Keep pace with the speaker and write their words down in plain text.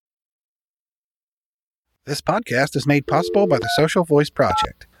This podcast is made possible by the Social Voice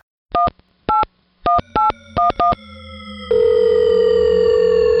Project.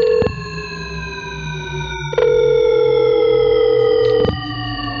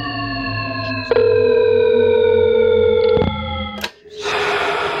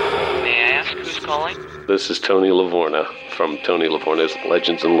 May I ask who's calling? This is Tony Lavorna from Tony Lavorna's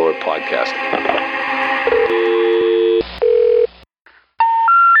Legends and Lore podcast.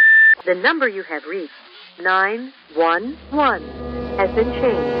 The number you have reached, 911, has been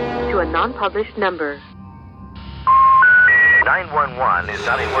changed to a non-published number. 911 is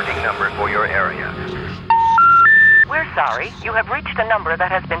not a working number for your area. We're sorry. You have reached a number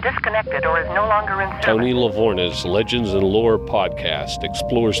that has been disconnected or is no longer in service. Tony Lavorna's Legends and Lore podcast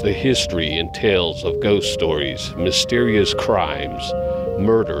explores the history and tales of ghost stories, mysterious crimes,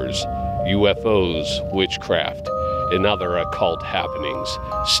 murders, UFOs, witchcraft, and other occult happenings,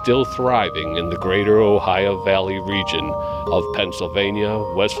 still thriving in the greater Ohio Valley region of Pennsylvania,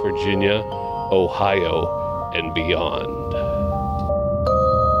 West Virginia, Ohio, and beyond.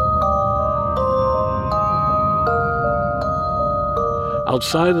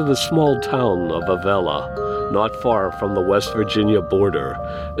 Outside of the small town of Avella, not far from the West Virginia border,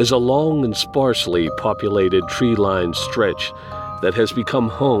 is a long and sparsely populated tree-lined stretch that has become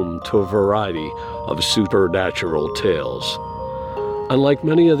home to a variety of supernatural tales. Unlike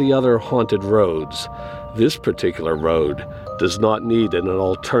many of the other haunted roads, this particular road does not need an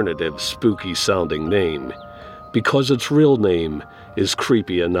alternative spooky-sounding name, because its real name is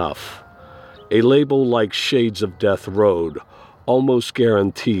creepy enough. A label like Shades of Death Road almost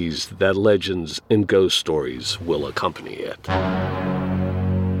guarantees that legends and ghost stories will accompany it.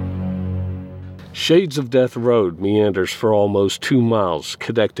 Shades of Death Road meanders for almost 2 miles,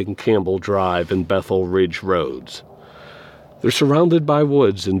 connecting Campbell Drive and Bethel Ridge roads. They're surrounded by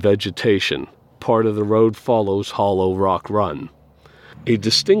woods and vegetation. Part of the road follows Hollow Rock Run. A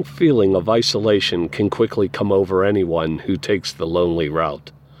distinct feeling of isolation can quickly come over anyone who takes the lonely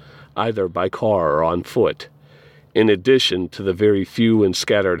route, either by car or on foot. In addition to the very few and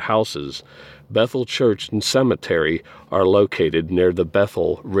scattered houses, Bethel Church and Cemetery are located near the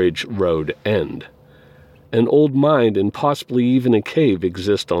Bethel Ridge Road end. An old mine and possibly even a cave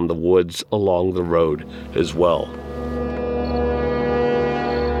exist on the woods along the road as well.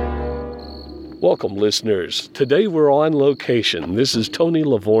 Welcome, listeners. Today we're on location. This is Tony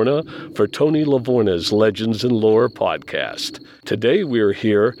Lavorna for Tony Lavorna's Legends and Lore podcast. Today we're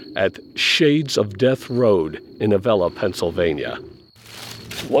here at Shades of Death Road in Avella, Pennsylvania.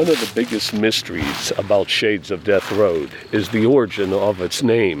 One of the biggest mysteries about Shades of Death Road is the origin of its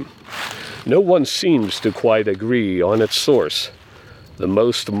name. No one seems to quite agree on its source. The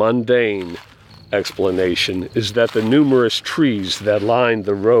most mundane explanation is that the numerous trees that lined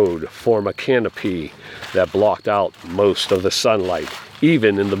the road form a canopy that blocked out most of the sunlight,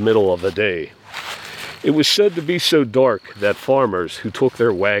 even in the middle of the day. It was said to be so dark that farmers who took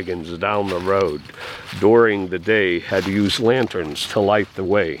their wagons down the road during the day had to use lanterns to light the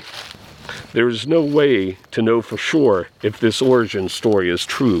way. There is no way to know for sure if this origin story is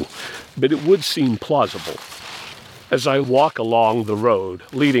true, but it would seem plausible. As I walk along the road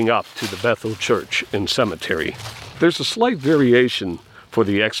leading up to the Bethel Church and Cemetery, there's a slight variation for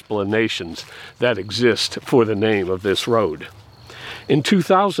the explanations that exist for the name of this road. In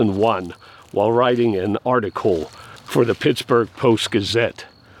 2001, while writing an article for the Pittsburgh Post-Gazette,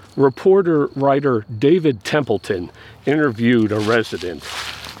 reporter-writer David Templeton interviewed a resident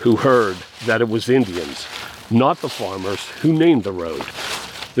who heard that it was Indians, not the farmers, who named the road.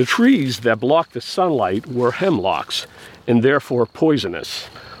 The trees that blocked the sunlight were hemlocks, and therefore poisonous.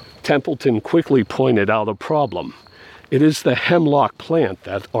 Templeton quickly pointed out a problem. It is the hemlock plant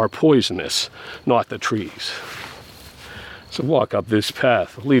that are poisonous, not the trees. So walk up this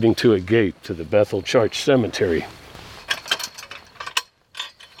path leading to a gate to the Bethel Church Cemetery.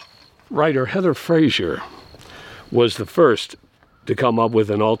 Writer Heather Frazier was the first to come up with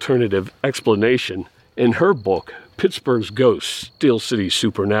an alternative explanation in her book, Pittsburgh's Ghosts, Steel City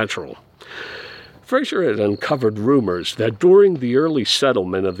Supernatural. Frazier had uncovered rumors that during the early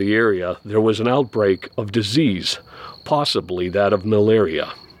settlement of the area, there was an outbreak of disease, possibly that of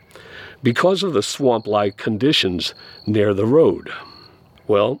malaria, because of the swamp-like conditions near the road.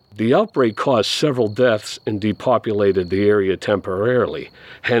 Well, the outbreak caused several deaths and depopulated the area temporarily.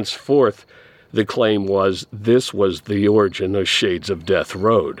 Henceforth, the claim was this was the origin of Shades of Death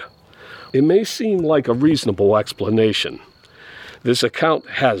Road. It may seem like a reasonable explanation. This account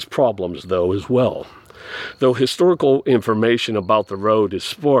has problems, though, as well. Though historical information about the road is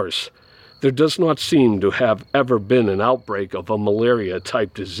sparse, there does not seem to have ever been an outbreak of a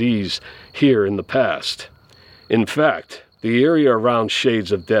malaria-type disease here in the past. In fact, the area around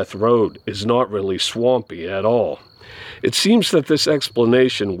Shades of Death Road is not really swampy at all. It seems that this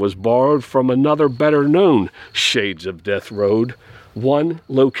explanation was borrowed from another better-known Shades of Death Road, one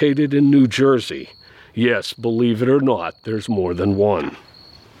located in New Jersey. Yes, believe it or not, there's more than one.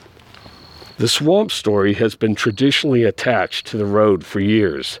 The swamp story has been traditionally attached to the road for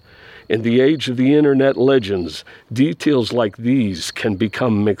years. In the age of the internet legends, details like these can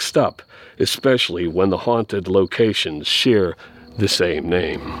become mixed up, especially when the haunted locations share the same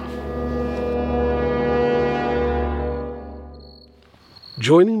name.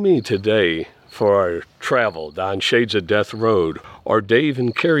 Joining me today for our travel down Shades of Death Road are Dave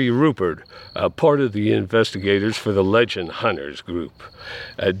and Carrie Rupert, part of the investigators for the Legend Hunters group.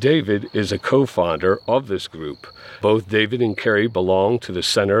 David is a co-founder of this group. Both David and Carrie belong to the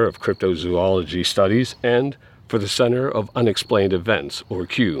Center of Cryptozoology Studies and for the Center of Unexplained Events, or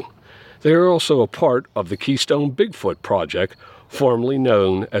CUE. They are also a part of the Keystone Bigfoot Project, formerly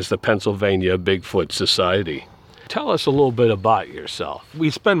known as the Pennsylvania Bigfoot Society. Tell us a little bit about yourself. We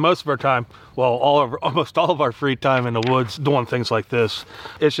spend most of our time, almost all of our free time in the woods doing things like this.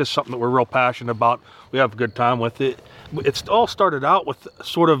 It's just something that we're real passionate about. We have a good time with it. It's all started out with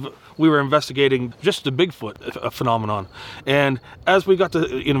we were investigating just the Bigfoot phenomenon. And as we got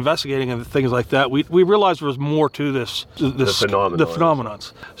to investigating and things like that, we realized there was more to the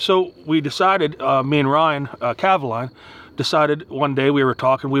phenomenons. So we decided, me and Ryan Cavaline, decided one day we were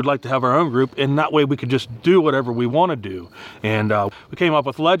talking we'd like to have our own group, and that way we could just do whatever we want to do. And we came up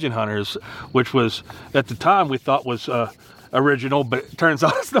with Legend Hunters, which was at the time we thought was original, but it turns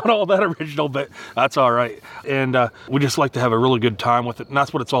out it's not all that original, but that's all right. And we just like to have a really good time with it, and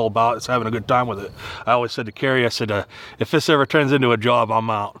that's what it's all about. It's having a good time with it. I always said to Carrie, I said, if this ever turns into a job, I'm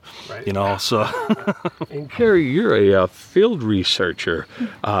out. Right. So. And Carrie, you're a field researcher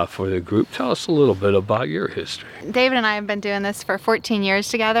for the group. Tell us a little bit about your history. David and I have been doing this for 14 years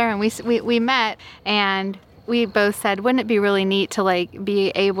together, and we met, and we both said, wouldn't it be really neat to be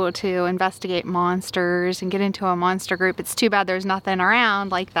able to investigate monsters and get into a monster group? It's too bad there's nothing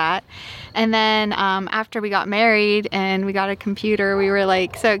around like that. And then after we got married and we got a computer, we were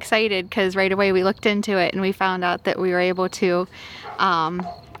so excited because right away we looked into it and we found out that we were able to,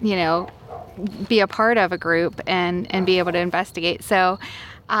 be a part of a group and be able to investigate. So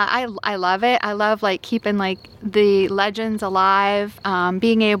I love it. I love keeping the legends alive,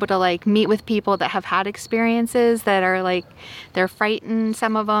 being able to meet with people that have had experiences that are they're frightened,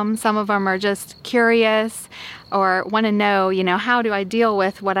 some of them are just curious or want to know, how do I deal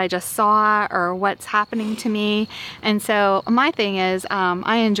with what I just saw or what's happening to me. And so my thing is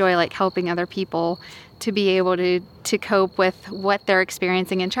I enjoy helping other people to be able to cope with what they're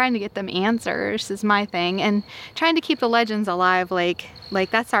experiencing and trying to get them answers is my thing, and trying to keep the legends alive.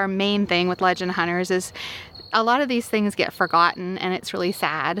 That's our main thing with Legend Hunters is a lot of these things get forgotten and it's really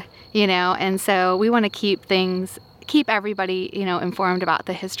sad, and so we want to keep everybody, informed about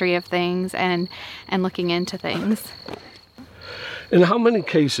the history of things and looking into things. And how many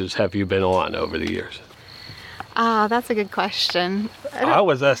cases have you been on over the years? That's a good question. I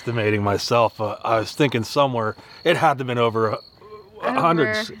was estimating myself. I was thinking somewhere it had to have been over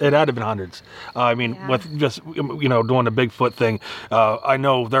hundreds. It had to have been hundreds. With just doing the Bigfoot thing, I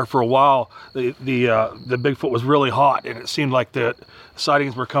know there for a while the Bigfoot was really hot, and it seemed like the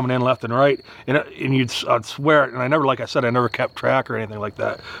sightings were coming in left and right. And I'd swear, and I never kept track or anything like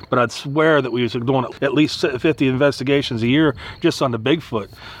that, but I'd swear that we was doing at least 50 investigations a year just on the Bigfoot.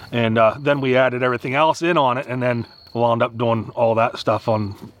 And then we added everything else in on it, and then wound up doing all that stuff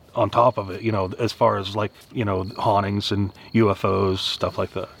on top of it, as far as hauntings and UFOs, stuff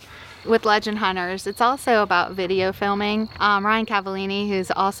like that. With Legend Hunters, it's also about video filming. Ryan Cavallini,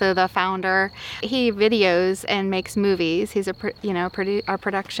 who's also the founder, he videos and makes movies. He's a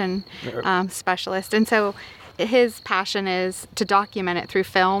production specialist, and so his passion is to document it through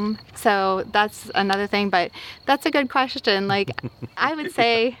film. So that's another thing, but that's a good question. I would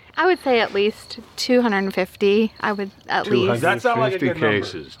say at least 250. I would at least. That sounds like a good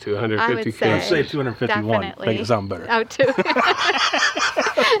cases. 250 cases. Let's say 251. Definitely. Make it sound better. Oh,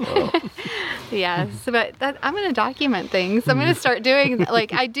 yes, but I'm going to document things. I'm going to start doing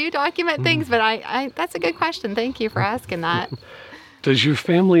I do document things, but I that's a good question. Thank you for asking that. Does your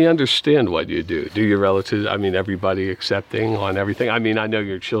family understand what you do? Do your relatives, everybody accepting on everything? I know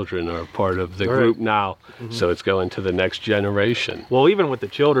your children are part of the group now, so it's going to the next generation. Well, even with the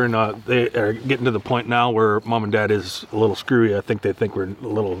children, they are getting to the point now where mom and dad is a little screwy. I think they think we're a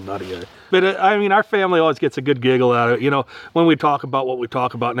little nutty. But our family always gets a good giggle out of it. When we talk about what we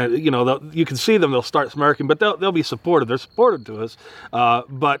talk about, and you can see them, they'll start smirking, but they'll be supportive. They're supportive to us.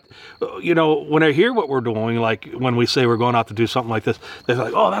 But when I hear what we're doing, like when we say we're going out to do something like this, they're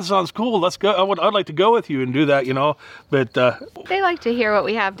like, "Oh, that sounds cool. Let's go. I'd like to go with you and do that." But they like to hear what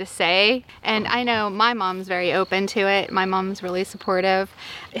we have to say, and I know my mom's very open to it. My mom's really supportive.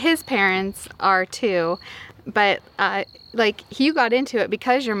 His parents are too. But you got into it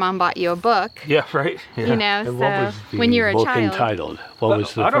because your mom bought you a book. Yeah, right. Yeah. And so what was the when you were a book child. entitled? What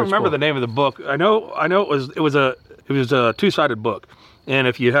was the I don't first remember book? the name of the book. I know it was a two-sided book, and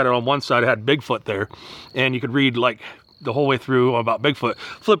if you had it on one side, it had Bigfoot there, and you could read the whole way through about Bigfoot.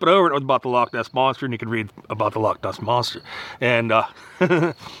 Flip it over, it was about the Loch Ness Monster, and you could read about the Loch Ness Monster. And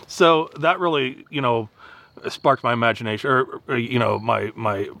so that really, sparked my imagination, or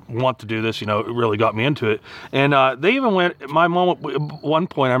my want to do this. It really got me into it. And they even went. My mom at one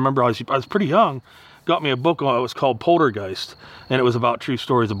point, I remember I was pretty young, got me a book. It was called Poltergeist, and it was about true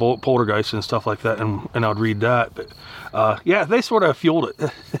stories of poltergeists and stuff like that. And I'd read that. But they sort of fueled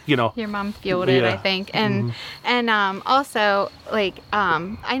it. Your mom fueled it, I think, and also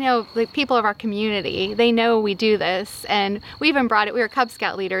I know people of our community, they know we do this, and we even brought it. We were Cub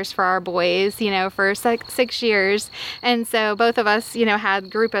Scout leaders for our boys, for 6 years, and so both of us, had a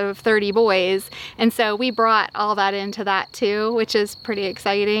group of 30 boys, and so we brought all that into that too, which is pretty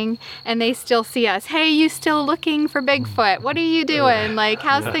exciting. And they still see us. Hey, you still looking for Bigfoot? What are you doing?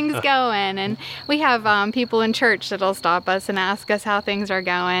 How's things going? And we have people in church that'll stop us and ask us how things are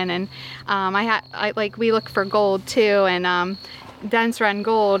going. And we look for gold too, and Dense Run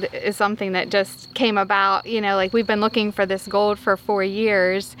Gold is something that just came about. We've been looking for this gold for 4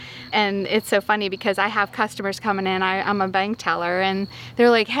 years, and it's so funny because I have customers coming in. I'm a bank teller, and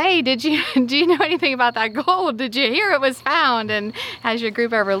they're like, "Hey, do you know anything about that gold? Did you hear it was found? And has your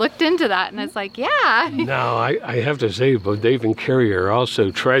group ever looked into that?" And it's like, yeah. Now, I have to say, both Dave and Carrie are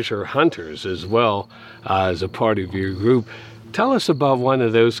also treasure hunters as well, as a part of your group. Tell us about one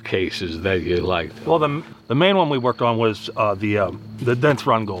of those cases that you liked. Well, the main one we worked on was the Dense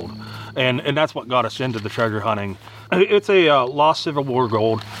Run Gold, and that's what got us into the treasure hunting. It's a lost Civil War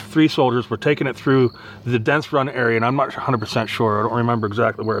gold. 3 soldiers were taking it through the Dense Run area, and I'm not 100% sure. I don't remember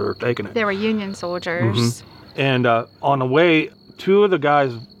exactly where they were taking it. They were Union soldiers. Mm-hmm. And on the way, 2 of the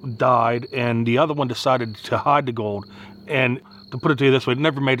guys died, and the other one decided to hide the gold. And to put it to you this way, it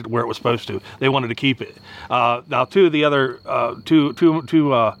never made it where it was supposed to. They wanted to keep it. Now, 2 of the other two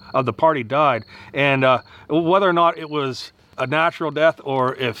of the party died, and whether or not it was a natural death,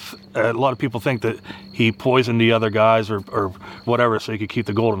 or if a lot of people think that he poisoned the other guys or whatever, so he could keep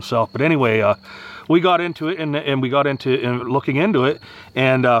the gold himself. But anyway, we got into it, and we got into looking into it,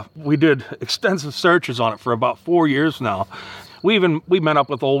 and we did extensive searches on it for about 4 years now. We met up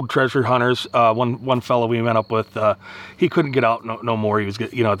with old treasure hunters. One fellow we met up with, he couldn't get out no more. He was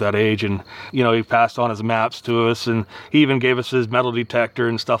at that age, and he passed on his maps to us, and he even gave us his metal detector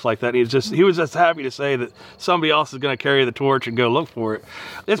and stuff like that. He was just happy to say that somebody else is going to carry the torch and go look for it.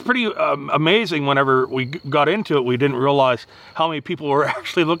 It's pretty amazing. Whenever we got into it, we didn't realize how many people were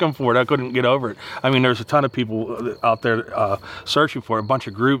actually looking for it. I couldn't get over it. There's a ton of people out there searching for it, a bunch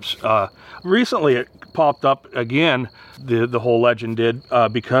of groups. Recently, it popped up again. The whole legend did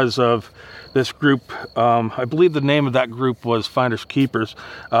because of this group. I believe the name of that group was Finders Keepers.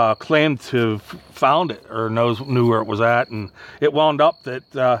 Claimed to have found it or knew where it was at, and it wound up that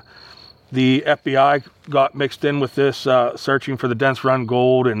the FBI got mixed in with this, searching for the Dense Run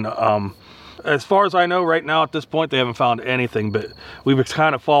Gold. And as far as I know, right now at this point, they haven't found anything. But we were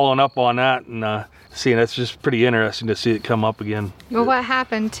kind of following up on that and seeing it's just pretty interesting to see it come up again. Well, what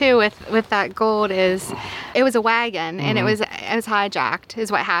happened too with that gold is it was a wagon, and it was hijacked is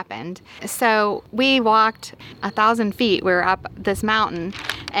what happened. So we walked 1,000 feet. We were up this mountain,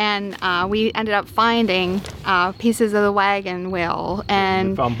 and we ended up finding pieces of the wagon wheel,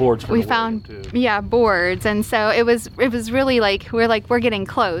 and we found boards. We found boards, and so it was really we're getting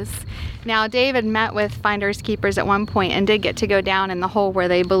close. Now, David met with Finders Keepers at one point and did get to go down in the hole where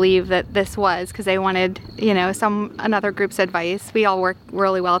they believe that this was, because they wanted, another group's advice. We all work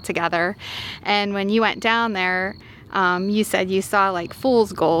really well together. And when you went down there, You said you saw like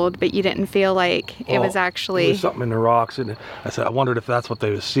fool's gold, but you didn't feel like it was actually... There was something in the rocks, and I said, I wondered if that's what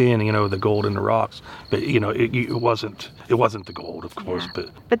they were seeing, the gold in the rocks. But, it wasn't the gold, of course. Yeah.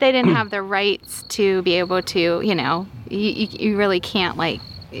 But they didn't have the rights to be able to, you really can't, like,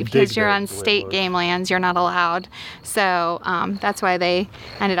 because you're on state game lands, you're not allowed. So that's why they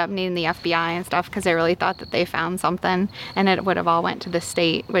ended up needing the FBI and stuff, because they really thought that they found something, and it would have all went to the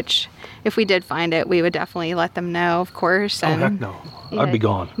state, which if we did find it, we would definitely let them know, of course. And, heck no. I'd be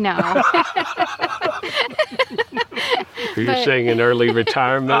gone. No. You're saying an early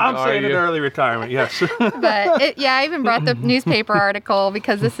retirement? I'm saying an early retirement, yes. But I even brought the newspaper article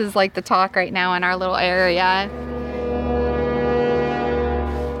because this is like the talk right now in our little area.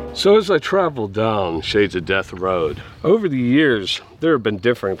 So as I traveled down Shades of Death Road, over the years, there have been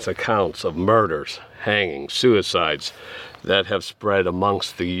different accounts of murders, hangings, suicides that have spread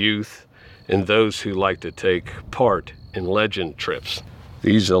amongst the youth and those who like to take part in legend trips.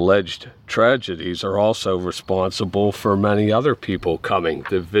 These alleged tragedies are also responsible for many other people coming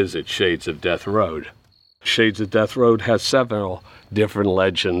to visit Shades of Death Road. Shades of Death Road has several different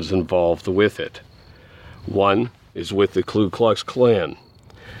legends involved with it. One is with the Ku Klux Klan.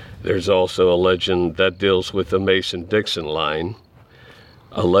 There's also a legend that deals with the Mason-Dixon line,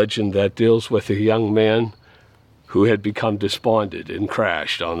 a legend that deals with a young man who had become despondent and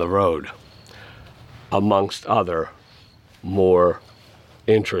crashed on the road, amongst other more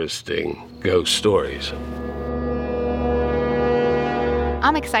interesting ghost stories.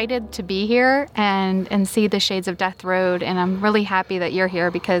 I'm excited to be here and see the Shades of Death Road, and I'm really happy that you're here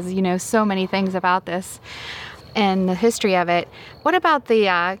because you know so many things about this and the history of it. What about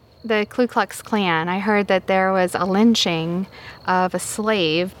the Ku Klux Klan? I heard that there was a lynching of a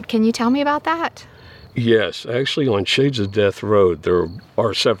slave. Can you tell me about that? Yes, actually on Shades of Death Road there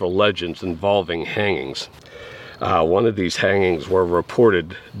are several legends involving hangings. One of these hangings were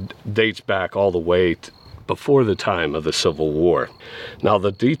reported dates back all the way before the time of the Civil War. Now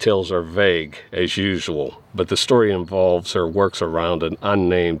the details are vague as usual, but the story involves or works around an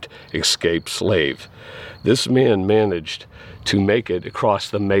unnamed escaped slave. This man managed to make it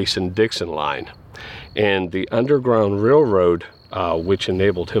across the Mason-Dixon line, and the Underground Railroad, which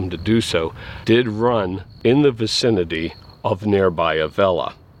enabled him to do so, did run in the vicinity of nearby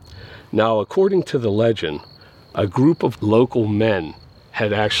Avella. Now, according to the legend, a group of local men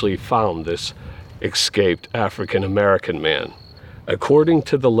had actually found this escaped African-American man. According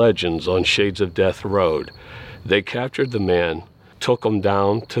to the legends on Shades of Death Road, they captured the man, took him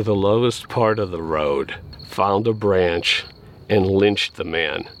down to the lowest part of the road, found a branch, and lynched the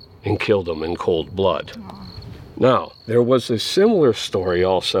man and killed him in cold blood. Now, there was a similar story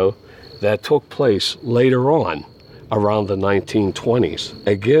also that took place later on, around the 1920s.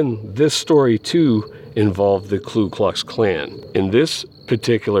 Again, this story too involved the Ku Klux Klan. In this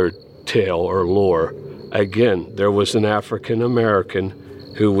particular tale or lore, again, there was an African American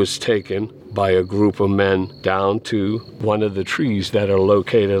who was taken by a group of men down to one of the trees that are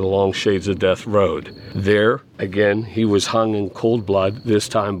located along Shades of Death Road. There, again, he was hung in cold blood, this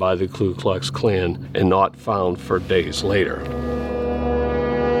time by the Ku Klux Klan, and not found for days later.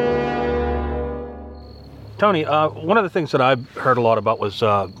 Tony, one of the things that I've heard a lot about was,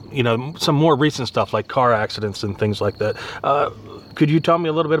 some more recent stuff like car accidents and things like that. Could you tell me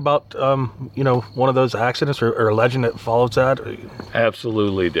a little bit about, one of those accidents or a legend that follows that?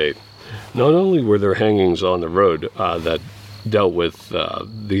 Absolutely, Dave. Not only were there hangings on the road that dealt with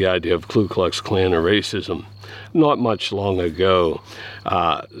the idea of Ku Klux Klan or racism, not much long ago,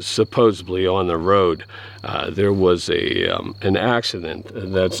 supposedly on the road, there was an accident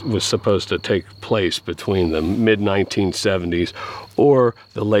that was supposed to take place between the mid-1970s or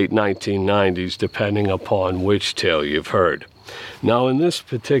the late 1990s, depending upon which tale you've heard. Now, in this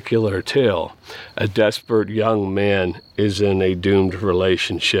particular tale, a desperate young man is in a doomed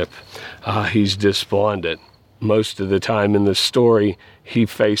relationship. He's despondent. Most of the time in the story, he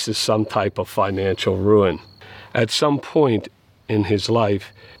faces some type of financial ruin. At some point in his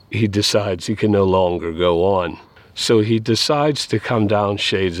life, he decides he can no longer go on. So he decides to come down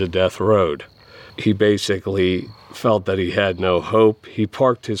Shades of Death Road. He basically felt that he had no hope. He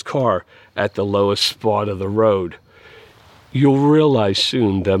parked his car at the lowest spot of the road. You'll realize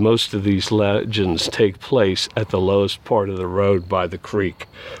soon that most of these legends take place at the lowest part of the road by the creek.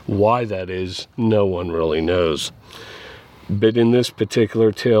 Why that is, no one really knows. But in this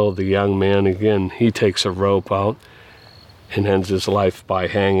particular tale, the young man, again, he takes a rope out and ends his life by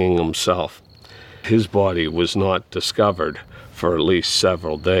hanging himself. His body was not discovered for at least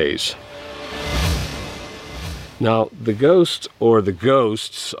several days. Now, the ghosts or the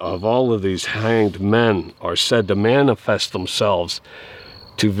ghosts of all of these hanged men are said to manifest themselves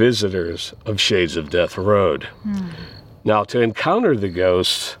to visitors of Shades of Death Road. Now, to encounter the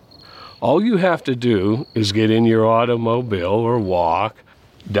ghosts, all you have to do is get in your automobile or walk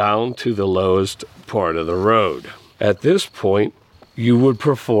down to the lowest part of the road. At this point, you would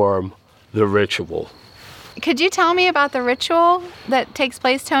perform the ritual. Could you tell me about the ritual that takes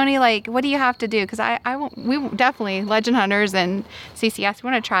place, Tony? Like, what do you have to do? Because we definitely, Legend Hunters and CCS,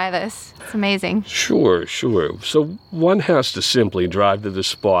 we want to try this. It's amazing. Sure. So one has to simply drive to the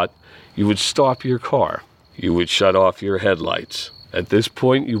spot. You would stop your car. You would shut off your headlights. At this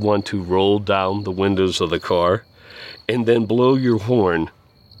point, you want to roll down the windows of the car and then blow your horn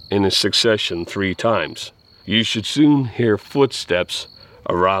in a succession 3 times. You should soon hear footsteps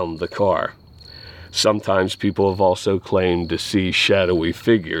around the car. Sometimes people have also claimed to see shadowy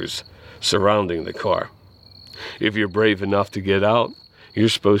figures surrounding the car. If you're brave enough to get out, you're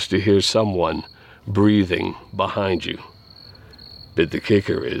supposed to hear someone breathing behind you. But the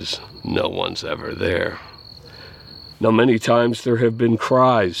kicker is, no one's ever there. Now, many times there have been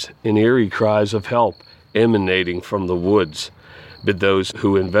cries and eerie cries of help emanating from the woods, but those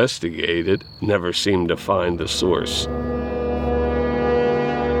who investigated never seem to find the source.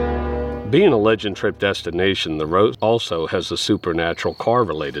 Being a legend trip destination, the road also has a supernatural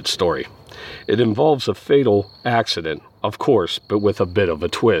car-related story. It involves a fatal accident, of course, but with a bit of a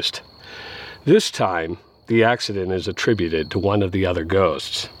twist. This time, the accident is attributed to one of the other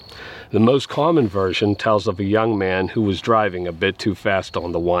ghosts. The most common version tells of a young man who was driving a bit too fast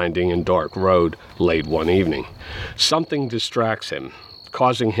on the winding and dark road late one evening. Something distracts him,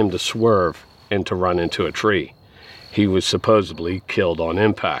 causing him to swerve and to run into a tree. He was supposedly killed on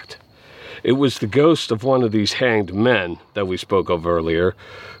impact. It was the ghost of one of these hanged men that we spoke of earlier,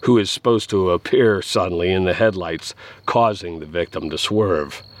 who is supposed to appear suddenly in the headlights, causing the victim to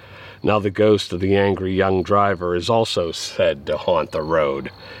swerve. Now, the ghost of the angry young driver is also said to haunt the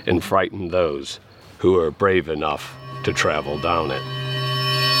road and frighten those who are brave enough to travel down it.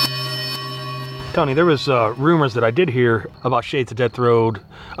 Tony, there was rumors that I did hear about Shades of Death Road,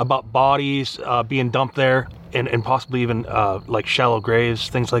 about bodies being dumped there, and possibly even like shallow graves,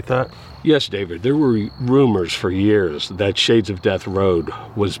 things like that. Yes, David, there were rumors for years that Shades of Death Road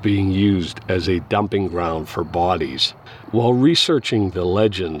was being used as a dumping ground for bodies. While researching the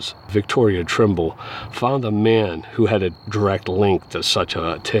legends, Victoria Trimble found a man who had a direct link to such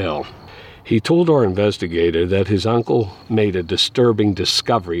a tale. He told our investigator that his uncle made a disturbing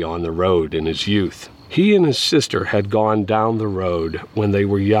discovery on the road in his youth. He and his sister had gone down the road when they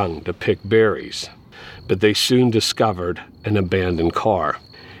were young to pick berries, but they soon discovered an abandoned car.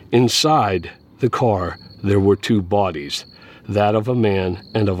 Inside the car, there were 2 bodies, that of a man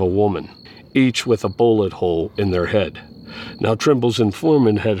and of a woman, each with a bullet hole in their head. Now, Trimble's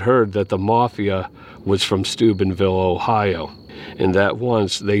informant had heard that the mafia was from Steubenville, Ohio, and that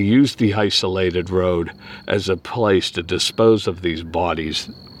once they used the isolated road as a place to dispose of these bodies,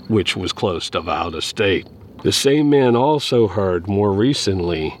 which was close to out of state. The same man also heard more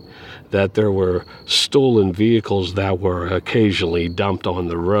recently that there were stolen vehicles that were occasionally dumped on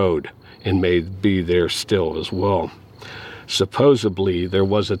the road and may be there still as well. Supposedly, there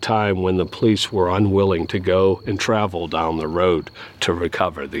was a time when the police were unwilling to go and travel down the road to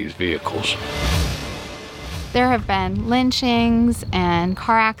recover these vehicles. There have been lynchings and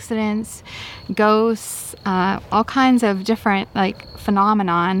car accidents, ghosts, all kinds of different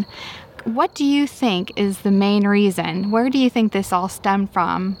phenomenon. What do you think is the main reason? Where do you think this all stemmed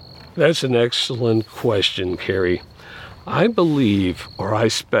from? That's an excellent question, Carrie. I believe, or I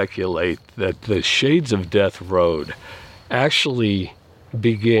speculate, that the Shades of Death Road actually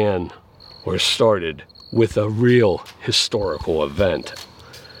began or started with a real historical event.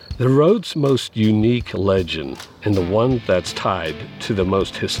 The road's most unique legend, and the one that's tied to the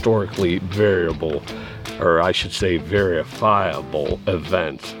most historically variable, or I should say verifiable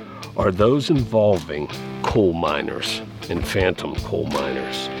events, are those involving coal miners and phantom coal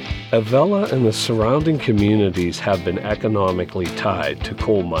miners. Avella and the surrounding communities have been economically tied to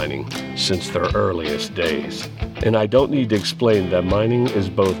coal mining since their earliest days. And I don't need to explain that mining is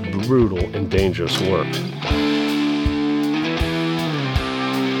both brutal and dangerous work.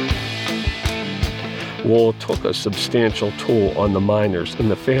 Well, it took a substantial toll on the miners and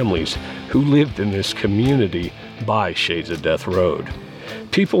the families who lived in this community by Shades of Death Road.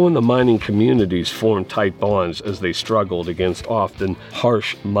 People in the mining communities formed tight bonds as they struggled against often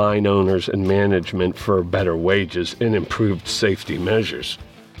harsh mine owners and management for better wages and improved safety measures.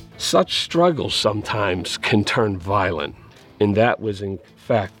 Such struggles sometimes can turn violent, and that was in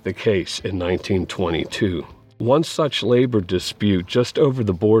fact the case in 1922. One such labor dispute just over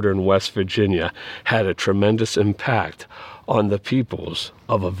the border in West Virginia had a tremendous impact on the peoples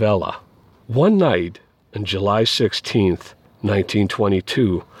of Avella. One night on July 16th,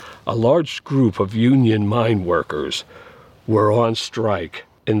 1922, a large group of union mine workers were on strike,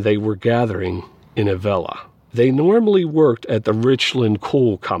 and they were gathering in Avella. They normally worked at the Richland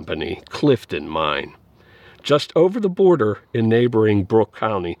Coal Company, Clifton Mine, just over the border in neighboring Brooke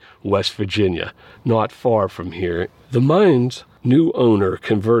County, West Virginia, not far from here. The mine's new owner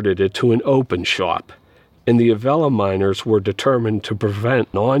converted it to an open shop, and the Avella miners were determined to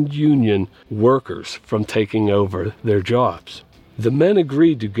prevent non-union workers from taking over their jobs. The men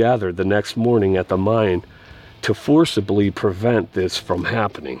agreed to gather the next morning at the mine to forcibly prevent this from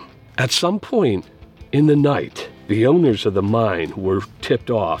happening. At some point in the night, the owners of the mine were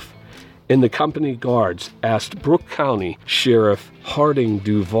tipped off, and the company guards asked Brooke County Sheriff Harding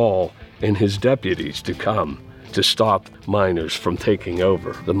Duval and his deputies to come to stop miners from taking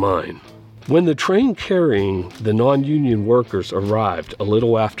over the mine. When the train carrying the non-union workers arrived a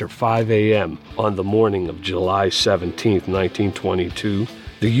little after 5 a.m. on the morning of July 17, 1922,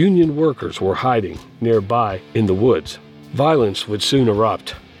 the union workers were hiding nearby in the woods. Violence would soon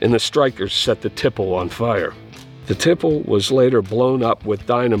erupt, and the strikers set the tipple on fire. The tipple was later blown up with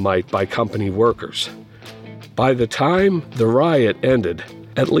dynamite by company workers. By the time the riot ended,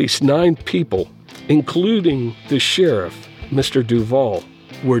 at least 9 people, including the sheriff, Mr. Duval,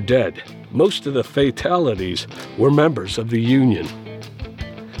 were dead. Most of the fatalities were members of the union.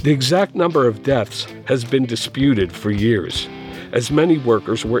 The exact number of deaths has been disputed for years, as many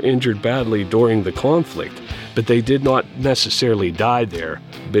workers were injured badly during the conflict, but they did not necessarily die there,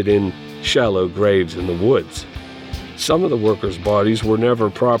 but in shallow graves in the woods. Some of the workers' bodies were never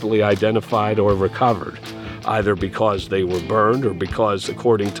properly identified or recovered, either because they were burned or because,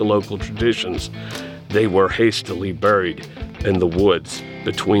 according to local traditions, they were hastily buried in the woods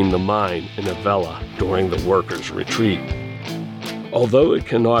between the mine and Avella during the workers' retreat. Although it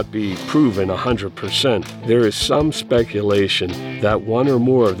cannot be proven 100%, there is some speculation that one or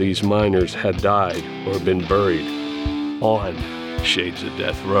more of these miners had died or been buried on Shades of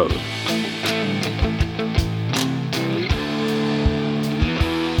Death Road.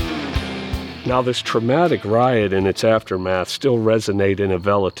 Now, this traumatic riot and its aftermath still resonate in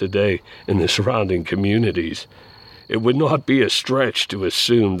Avella today in the surrounding communities. It would not be a stretch to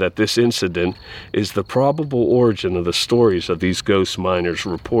assume that this incident is the probable origin of the stories of these ghost miners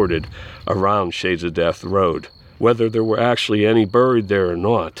reported around Shades of Death Road, whether there were actually any buried there or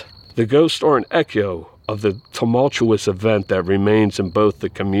not. The ghosts are an echo of the tumultuous event that remains in both the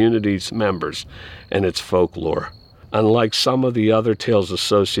community's members and its folklore. Unlike some of the other tales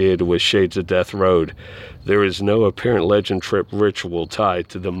associated with Shades of Death Road, there is no apparent legend trip ritual tied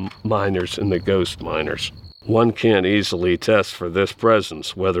to the miners and the ghost miners. One can't easily test for this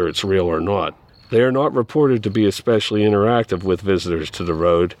presence, whether it's real or not. They are not reported to be especially interactive with visitors to the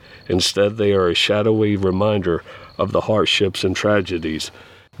road. Instead, they are a shadowy reminder of the hardships and tragedies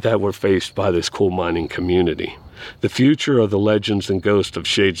that were faced by this coal mining community. The future of the legends and ghosts of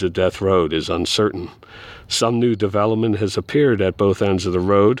Shades of Death Road is uncertain. Some new development has appeared at both ends of the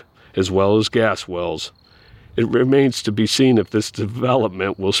road, as well as gas wells. It remains to be seen if this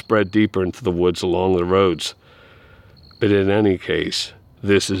development will spread deeper into the woods along the roads. But in any case,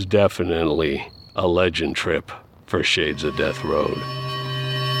 this is definitely a legend trip for Shades of Death Road.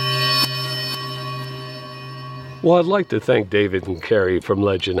 Well, I'd like to thank David and Carrie from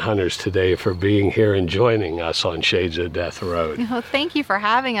Legend Hunters today for being here and joining us on Shades of Death Road. Well, thank you for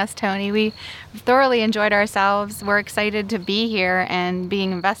having us, Tony. We thoroughly enjoyed ourselves. We're excited to be here and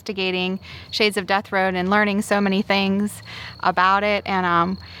investigating Shades of Death Road and learning so many things about it.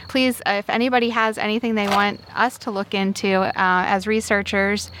 And please, if anybody has anything they want us to look into as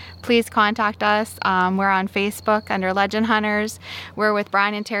researchers, please contact us. We're on Facebook under Legend Hunters. We're with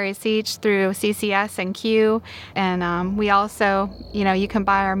Brian and Terry Seach through CCS and Q. And we also, you can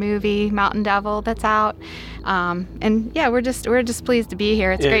buy our movie Mountain Devil that's out. And yeah, we're just pleased to be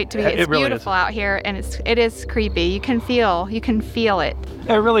here. It's great to be here. It's really beautiful out here, and it is creepy. You can feel it.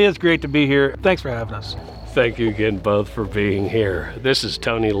 It really is great to be here. Thanks for having us. Thank you again both for being here. This is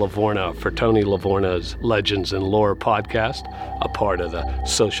Tony Lavorna for Tony Lavorna's Legends and Lore podcast, a part of the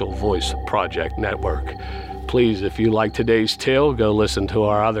Social Voice Project Network. Please, if you like today's tale, go listen to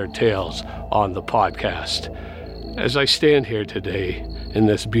our other tales on the podcast. As I stand here today in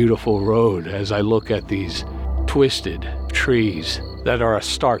this beautiful road, as I look at these twisted trees that are a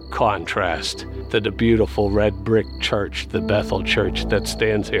stark contrast to the beautiful red brick church, the Bethel Church that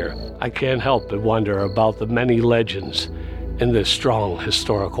stands here, I can't help but wonder about the many legends in this strong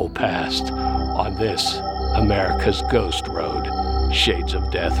historical past on this America's Ghost Road, Shades of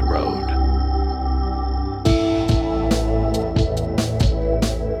Death Road.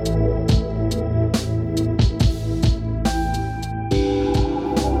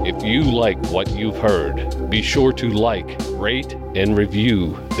 If you like what you've heard, be sure to like, rate, and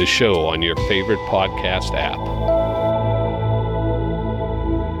review the show on your favorite podcast app.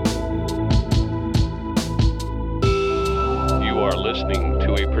 You are listening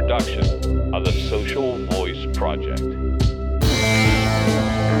to a production of the Social Voice Project.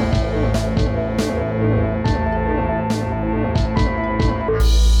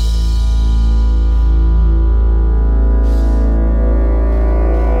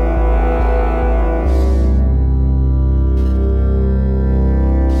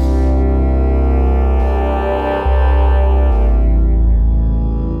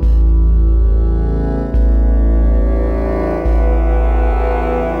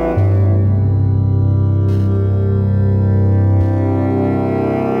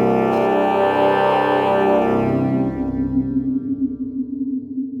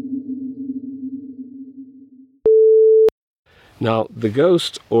 Now, the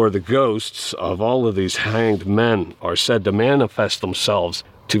ghost or the ghosts of all of these hanged men are said to manifest themselves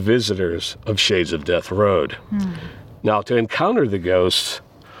to visitors of Shades of Death Road. Now, to encounter the ghosts,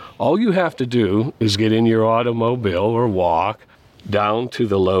 all you have to do is get in your automobile or walk down to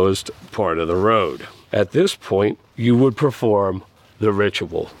the lowest part of the road. At this point, you would perform the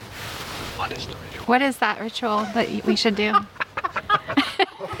ritual. What is the ritual? What is that ritual that we should do?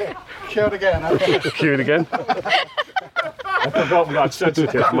 Cue it again. Okay. Cue it again? I forgot we got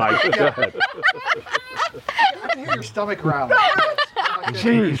sensitive, Mike. Go ahead. I can hear your stomach growling.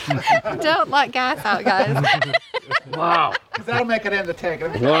 Jeez. Don't let gas out, guys. Wow. Because that'll make it in the tank.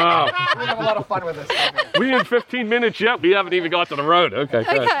 Wow. We have a lot of fun with this stuff. We in 15 minutes yet. We haven't even got to the road. Okay,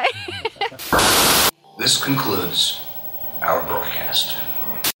 go ahead. Okay. This concludes our broadcast.